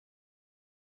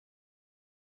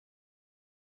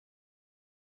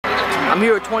I'm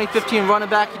here with 2015 running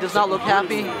back. He does not look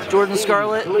happy. Jordan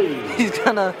Scarlett. He's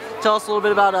gonna tell us a little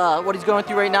bit about what he's going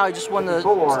through right now. He just won the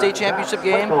state championship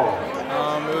game.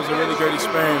 It was a really great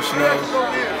experience. You know,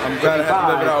 I'm glad I had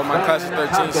to live it out with my class of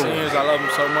 13 seniors. I love them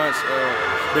so much.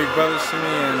 Big brothers to me,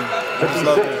 and I just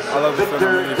love it. I love the feeling.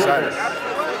 I'm really excited.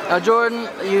 Now, Jordan,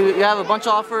 you have a bunch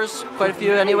of offers, quite a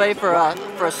few anyway, for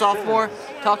a sophomore.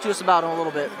 Talk to us about them a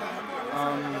little bit.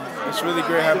 It's really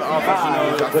great having offers. You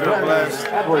know, I feel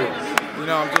blessed. You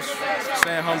know, I'm just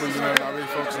staying humble, you know, not really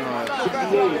focusing on it.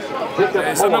 Hey,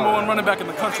 it's the #1 running back in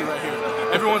the country right here.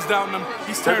 Everyone's doubting him.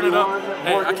 He's tearing it up.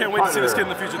 Hey, I can't wait to see this kid in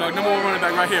the future, dog. #1 running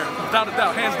back right here. Without a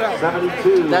doubt, hands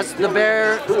down. That's the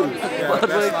Bear. Yeah,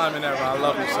 best lineman ever. I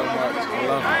love him so much. I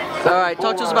love him. All right,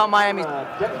 talk to us about Miami. Miami,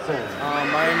 you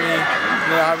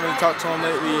know, I haven't really talked to him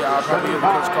lately. I'll probably give the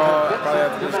coach a call probably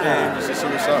after this game just to see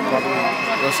what's up. Probably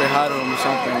go say hi to him or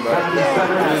something. But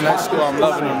this next school, I'm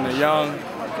loving them. They're young.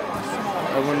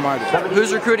 I wouldn't mind it.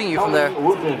 Who's recruiting you from there?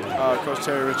 Coach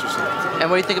Terry Richardson. And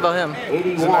what do you think about him?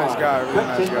 He's a nice guy, really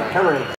nice guy.